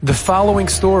The following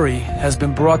story has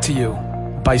been brought to you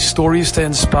by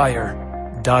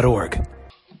StoriesToInspire.org.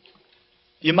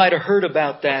 You might have heard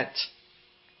about that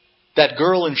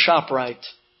girl in ShopRite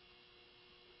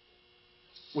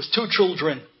with two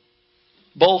children,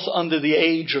 both under the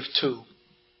age of 2,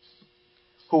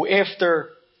 who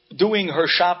after doing her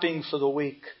shopping for the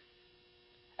week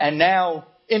and now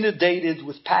inundated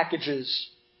with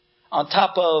packages on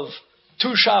top of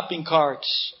 2 shopping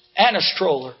carts and a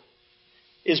stroller,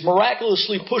 is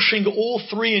miraculously pushing all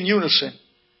 3 in unison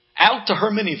out to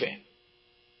her minivan,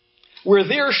 where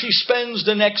there she spends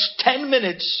the next 10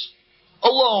 minutes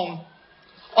alone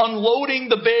unloading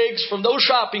the bags from those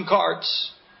shopping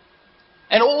carts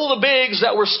and all the bags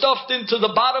that were stuffed into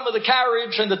the bottom of the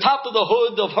carriage and the top of the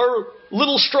hood of her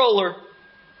little stroller.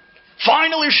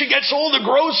 Finally, she gets all the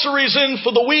groceries in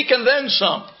for the week and then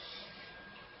some.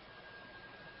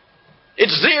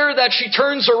 It's there that she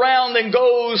turns around and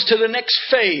goes to the next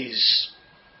phase.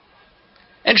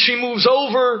 And she moves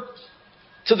over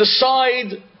to the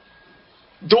side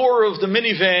door of the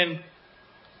minivan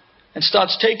and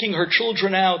starts taking her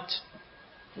children out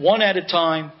one at a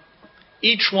time,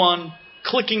 each one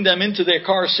clicking them into their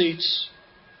car seats.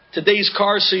 Today's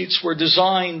car seats were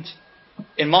designed,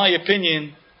 in my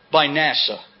opinion, by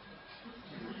NASA.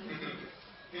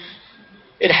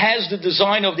 It has the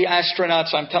design of the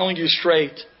astronauts, I'm telling you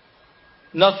straight.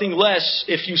 Nothing less.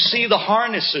 If you see the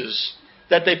harnesses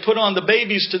that they put on the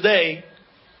babies today,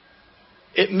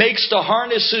 it makes the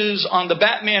harnesses on the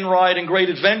Batman ride in Great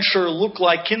Adventure look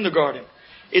like kindergarten.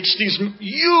 It's these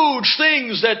huge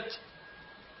things that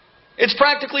it's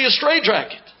practically a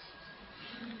straitjacket,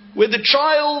 where the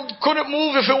child couldn't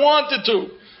move if it wanted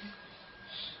to.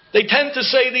 They tend to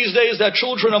say these days that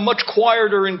children are much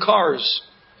quieter in cars.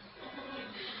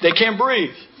 They can't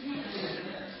breathe.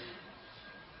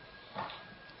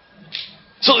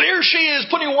 So there she is,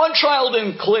 putting one child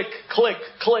in, click, click,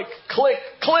 click, click,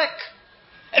 click.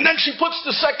 And then she puts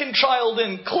the second child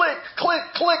in, click,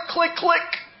 click, click, click, click.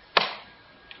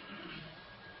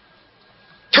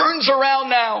 Turns around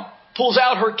now, pulls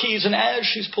out her keys, and as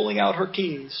she's pulling out her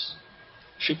keys,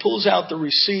 she pulls out the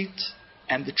receipt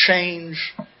and the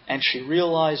change, and she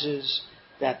realizes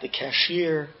that the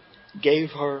cashier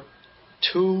gave her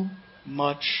too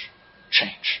much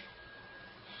change.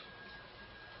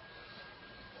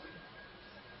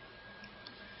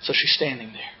 So she's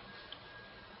standing there.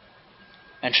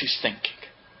 And she's thinking,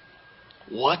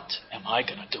 what am I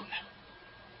going to do now?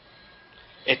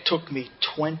 It took me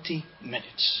 20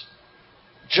 minutes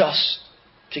just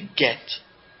to get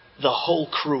the whole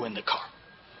crew in the car.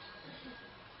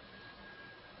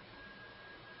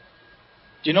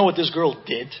 Do you know what this girl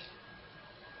did?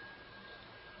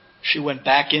 She went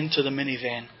back into the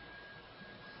minivan.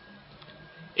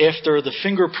 After the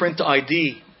fingerprint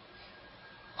ID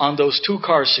on those 2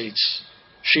 car seats,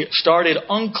 she started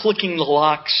unclicking the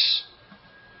locks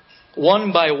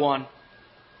one by one.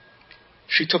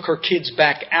 She took her kids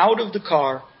back out of the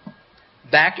car,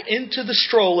 back into the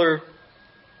stroller,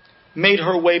 made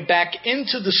her way back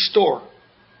into the store,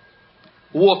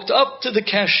 walked up to the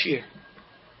cashier,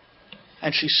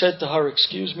 and she said to her,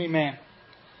 "Excuse me, ma'am,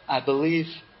 I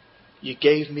believe you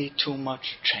gave me too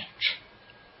much change."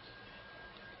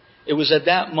 It was at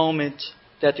that moment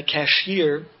that the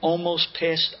cashier almost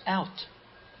passed out.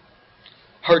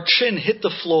 Her chin hit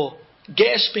the floor,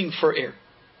 gasping for air.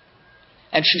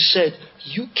 And she said,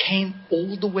 "You came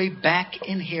all the way back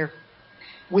in here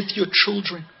with your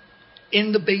children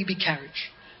in the baby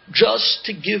carriage just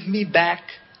to give me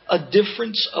back a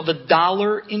difference of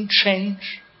 $1 in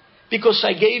change because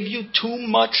I gave you too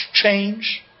much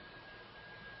change?"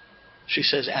 She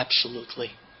says,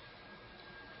 "Absolutely.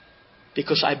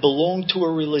 Because I belong to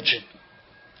a religion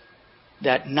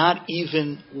that not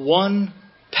even 1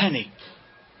 penny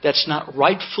that's not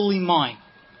rightfully mine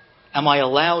am I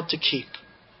allowed to keep.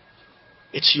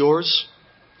 It's yours.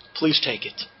 Please take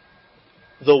it."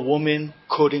 The woman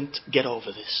couldn't get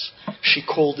over this. She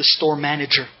called the store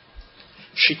manager.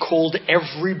 She called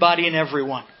everybody and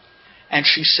everyone. And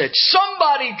she said,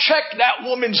 "Somebody check that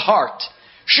woman's heart.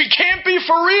 She can't be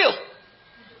for real."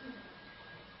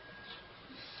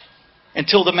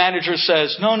 Until the manager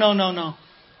says, No.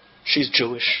 She's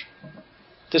Jewish.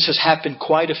 This has happened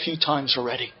quite a few times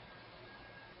already.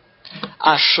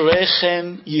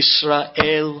 Ashrechem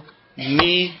Yisrael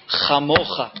mi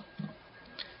chamocha.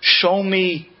 Show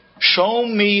me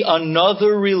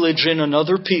another religion,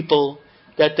 another people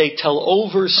that they tell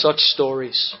over such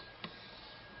stories.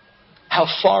 How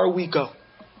far we go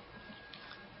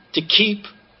to keep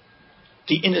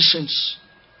the innocence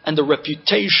and the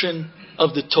reputation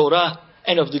of the Torah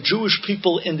and of the Jewish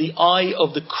people in the eye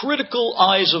of the critical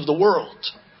eyes of the world.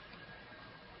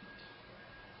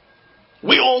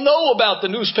 We all know about the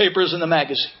newspapers and the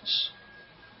magazines.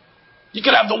 You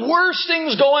could have the worst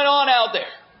things going on out there.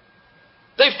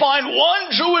 They find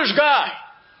one Jewish guy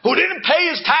who didn't pay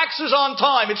his taxes on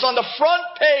time. It's on the front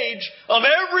page of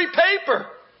every paper.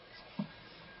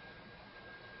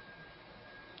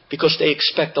 Because they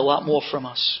expect a lot more from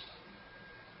us.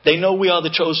 They know we are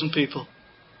the chosen people.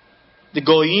 The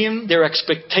Goyim, their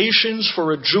expectations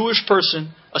for a Jewish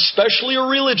person, especially a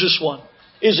religious one,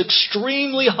 is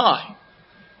extremely high.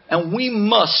 And we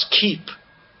must keep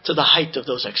to the height of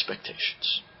those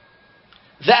expectations.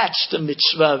 That's the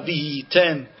mitzvah,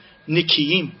 V'yitem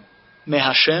nikiyim me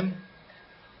Hashem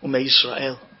u'me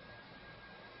Yisrael.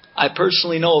 I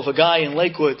personally know of a guy in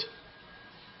Lakewood.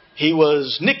 He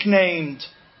was nicknamed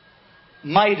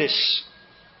Midas.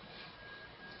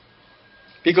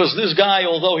 Because this guy,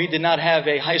 although he did not have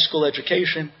a high school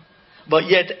education, but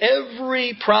yet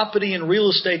every property and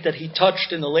real estate that he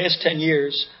touched in the last 10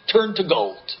 years turned to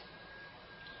gold.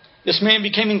 This man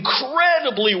became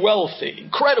incredibly wealthy.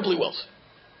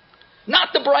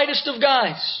 Not the brightest of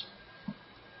guys.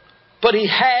 But he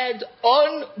had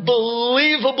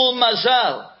unbelievable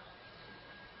mazal.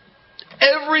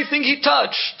 Everything he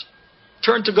touched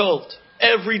turned to gold.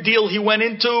 Every deal he went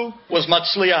into was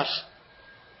matzliach.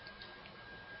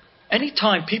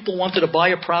 Anytime people wanted to buy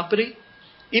a property,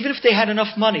 even if they had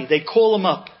enough money, they'd call him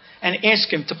up and ask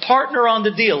him to partner on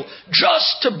the deal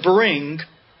just to bring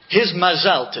his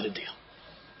mazal to the deal.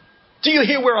 Do you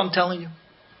hear where I'm telling you?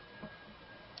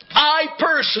 I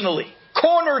personally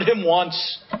cornered him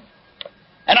once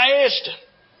and I asked him,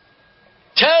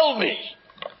 tell me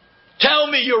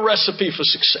your recipe for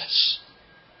success.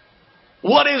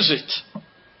 What is it?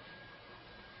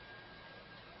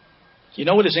 You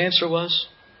know what his answer was?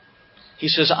 He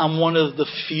says, I'm one of the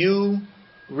few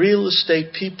real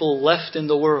estate people left in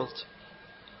the world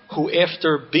who,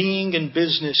 after being in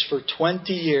business for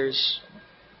 20 years,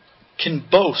 can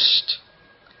boast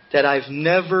that I've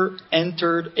never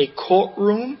entered a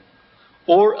courtroom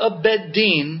or a bed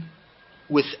din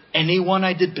with anyone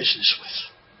I did business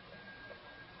with.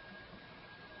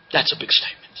 That's a big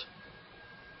statement.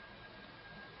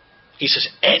 He says,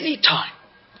 anytime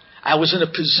I was in a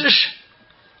position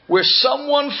where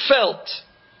someone felt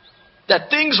that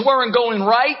things weren't going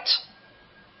right,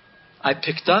 I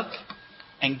picked up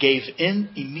and gave in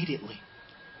immediately.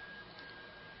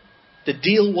 The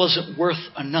deal wasn't worth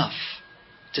enough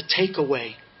to take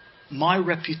away my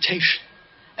reputation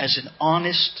as an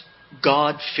honest,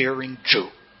 God-fearing Jew.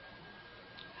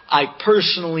 I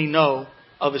personally know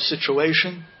of a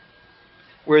situation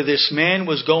where this man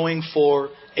was going for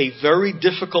a very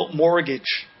difficult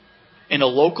mortgage in a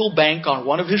local bank on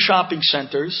one of his shopping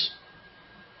centers.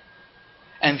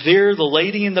 And there, the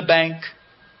lady in the bank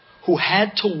who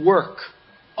had to work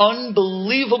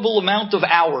unbelievable amount of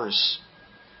hours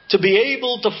to be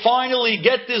able to finally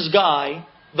get this guy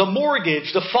the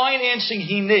mortgage, the financing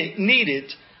he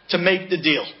needed to make the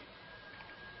deal.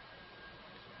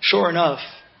 Sure enough,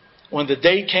 when the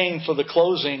day came for the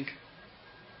closing,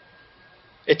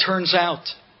 it turns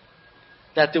out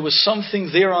that there was something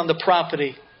there on the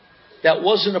property that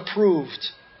wasn't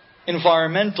approved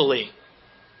environmentally.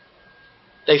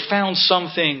 They found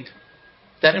something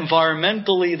that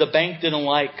environmentally the bank didn't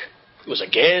like. It was a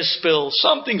gas spill,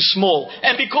 something small.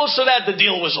 And because of that, the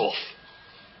deal was off.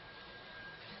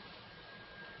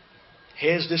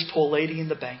 Here's this poor lady in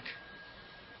the bank.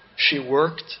 She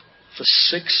worked for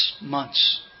 6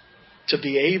 months to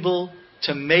be able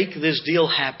to make this deal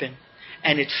happen.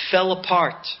 And it fell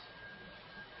apart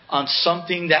on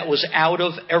something that was out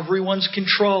of everyone's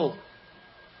control.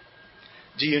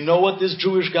 Do you know what this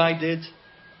Jewish guy did?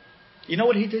 You know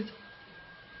what he did?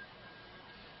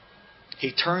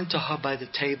 He turned to her by the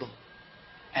table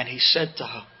and he said to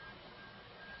her,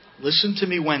 listen to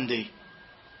me, Wendy.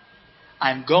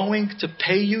 I'm going to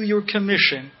pay you your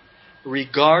commission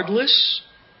regardless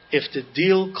if the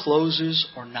deal closes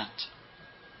or not.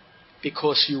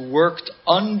 Because you worked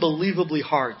unbelievably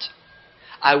hard.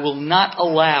 I will not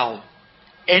allow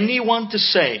anyone to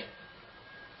say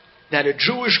that a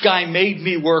Jewish guy made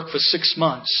me work for 6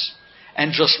 months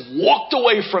and just walked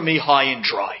away from me high and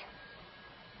dry.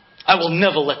 I will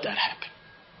never let that happen.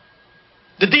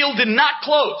 The deal did not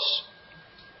close.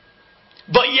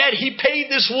 But yet he paid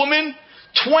this woman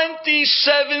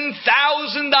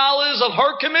 $27,000 of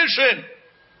her commission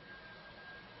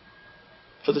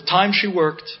for the time she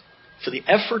worked, for the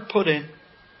effort put in.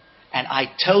 And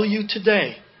I tell you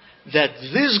today that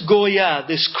this Goya,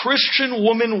 this Christian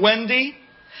woman, Wendy,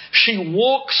 she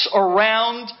walks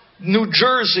around New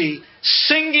Jersey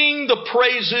singing the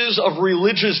praises of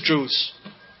religious Jews.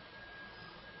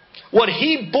 What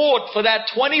he bought for that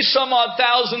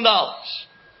 $20,000,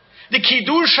 the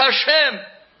Kiddush Hashem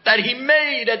that he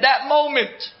made at that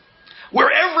moment,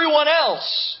 where everyone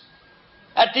else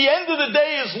at the end of the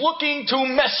day is looking to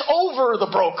mess over the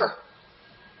broker,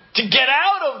 to get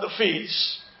out of the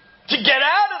fees, to get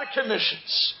out of the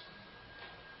commissions.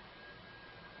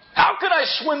 How could I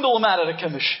swindle him out of the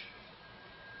commission?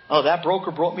 Oh, that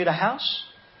broker brought me the house?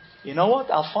 You know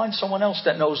what? I'll find someone else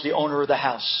that knows the owner of the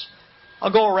house.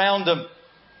 I'll go around him.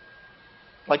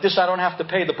 Like this, I don't have to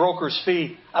pay the broker's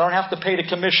fee. I don't have to pay the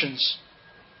commissions.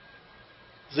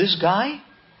 This guy,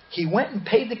 he went and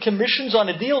paid the commissions on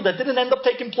a deal that didn't end up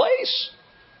taking place.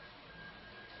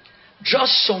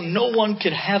 Just so no one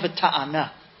could have a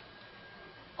ta'ana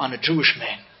on a Jewish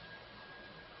man.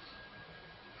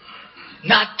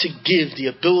 Not to give the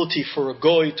ability for a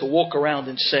goy to walk around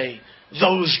and say,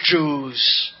 those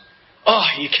Jews, oh,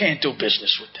 you can't do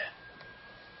business with them.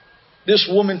 This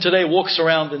woman today walks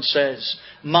around and says,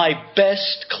 my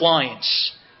best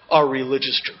clients are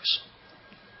religious Jews.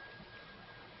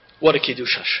 What a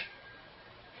Kiddush Hashem.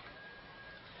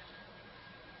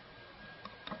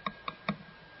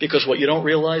 Because what you don't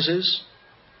realize is,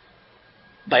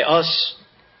 by us,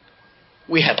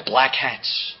 we have black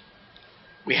hats.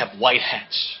 We have white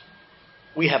hats.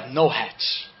 We have no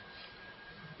hats.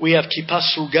 We have kippah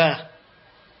sruga.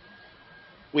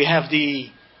 We have the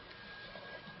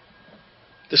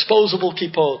disposable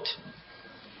kippot.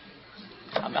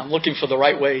 I'm looking for the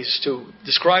right ways to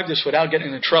describe this without getting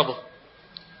into trouble.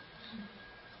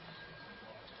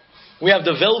 We have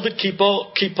the velvet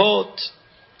kippot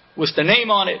with the name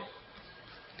on it.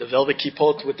 The velvet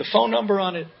kippot with the phone number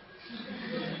on it.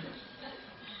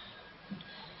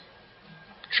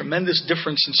 Tremendous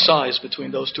difference in size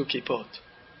between those two kippot.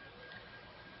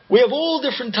 We have all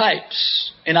different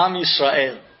types in Am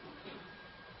Yisrael.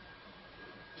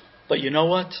 But you know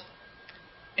what?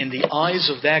 In the eyes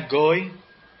of that goy,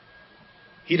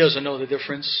 he doesn't know the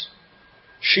difference.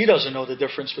 She doesn't know the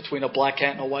difference between a black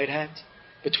hat and a white hat.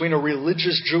 Between a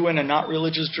religious Jew and a not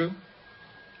religious Jew.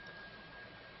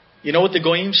 You know what the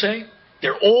goyim say?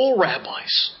 They're all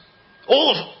rabbis.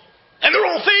 All of them. And they're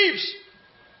all thieves.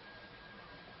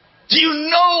 Do you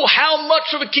know how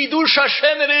much of a Kiddush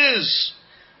Hashem it is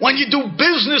when you do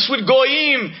business with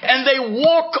goyim and they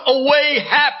walk away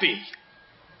happy?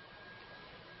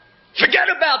 Forget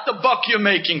about the buck you're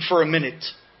making for a minute.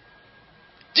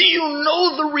 Do you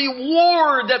know the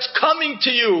reward that's coming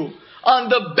to you on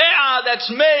the be'ah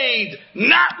that's made,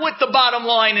 not with the bottom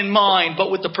line in mind, but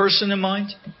with the person in mind?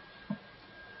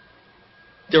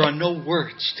 There are no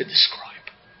words to describe.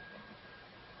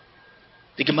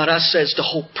 The Gemara says the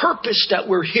whole purpose that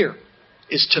we're here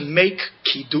is to make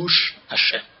Kiddush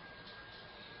Hashem.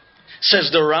 Says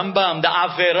the Rambam, the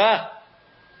Avera,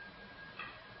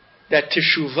 that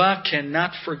Teshuvah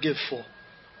cannot forgive for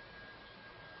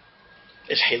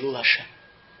is Hilul Hashem.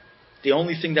 The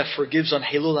only thing that forgives on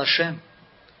Hilul Hashem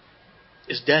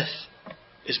is death,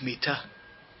 is Mitah.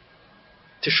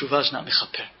 Teshuvah is not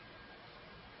Mechaper.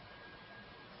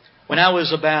 When I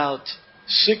was about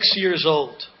 6 years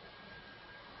old,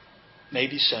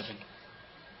 maybe 7,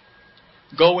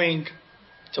 going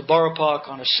to Borough Park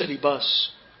on a city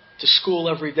bus to school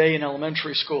every day in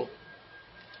elementary school.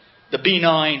 The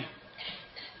B9,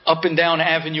 up and down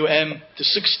Avenue M to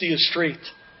 60th Street,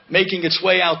 making its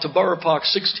way out to Borough Park,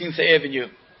 16th Avenue.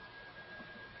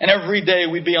 And every day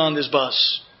we'd be on this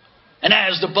bus. And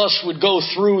as the bus would go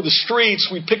through the streets,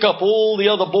 we'd pick up all the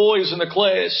other boys in the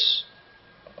class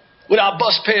with our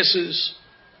bus passes.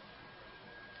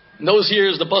 In those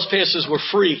years, the bus passes were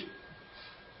free.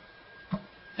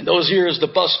 In those years, the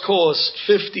bus cost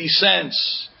 50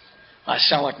 cents. I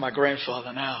sound like my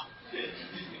grandfather now.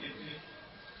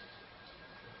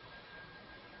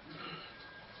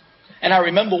 And I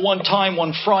remember one time,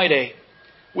 one Friday,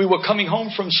 we were coming home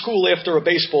from school after a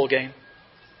baseball game.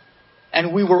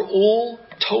 And we were all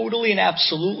totally and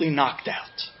absolutely knocked out.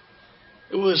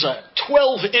 It was a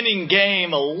 12-inning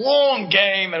game, a long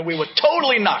game, and we were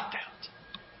totally knocked out.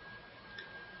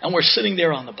 And we're sitting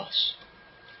there on the bus,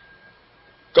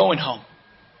 going home.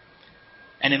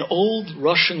 And an old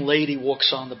Russian lady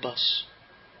walks on the bus.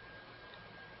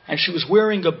 And she was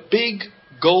wearing a big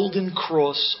golden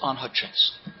cross on her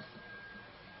chest.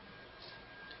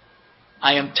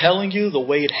 I am telling you the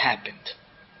way it happened.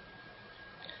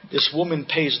 This woman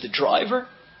pays the driver.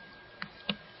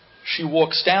 She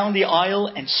walks down the aisle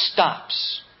and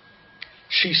stops.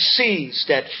 She sees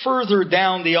that further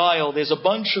down the aisle there's a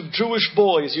bunch of Jewish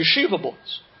boys, yeshiva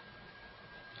boys.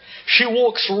 She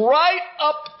walks right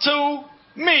up to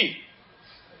me.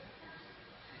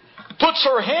 puts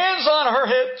her hands on her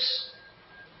hips,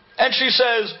 and she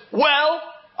says, well,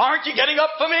 aren't you getting up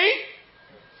for me?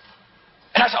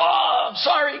 And I said, oh, I'm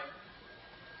sorry.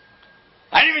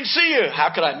 I didn't even see you. How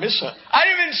could I miss her? I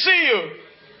didn't even see you.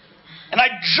 And I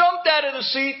jumped out of the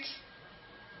seat,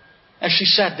 and she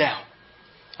sat down.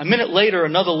 A minute later,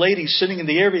 another lady sitting in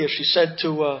the area, she said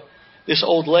to this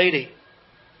old lady,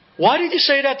 why did you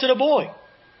say that to the boy?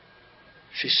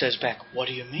 She says back, what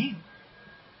do you mean?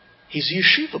 He's a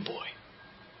yeshiva boy.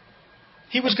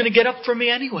 He was going to get up for me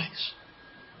anyways.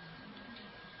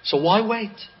 So why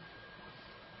wait?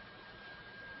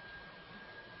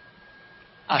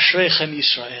 Ashreichem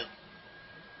Yisrael.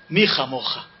 Mi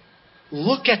chamocha.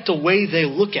 Look at the way they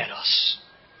look at us.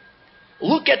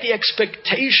 Look at the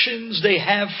expectations they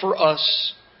have for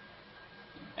us.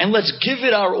 And let's give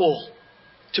it our all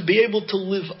to be able to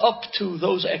live up to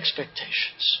those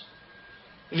expectations.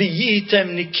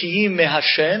 V'yitem nikiyim me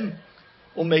Hashem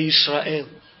u'me Yisrael.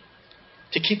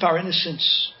 To keep our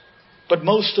innocence, but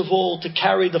most of all to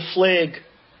carry the flag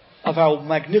of our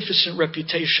magnificent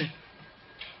reputation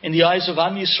in the eyes of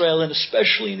Am Yisrael and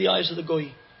especially in the eyes of the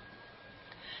Goyim.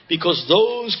 Because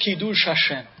those Kiddush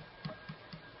Hashem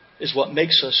is what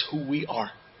makes us who we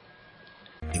are.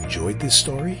 Enjoyed this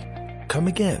story? Come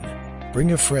again.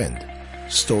 Bring a friend.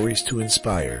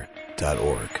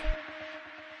 StoriesToInspire.org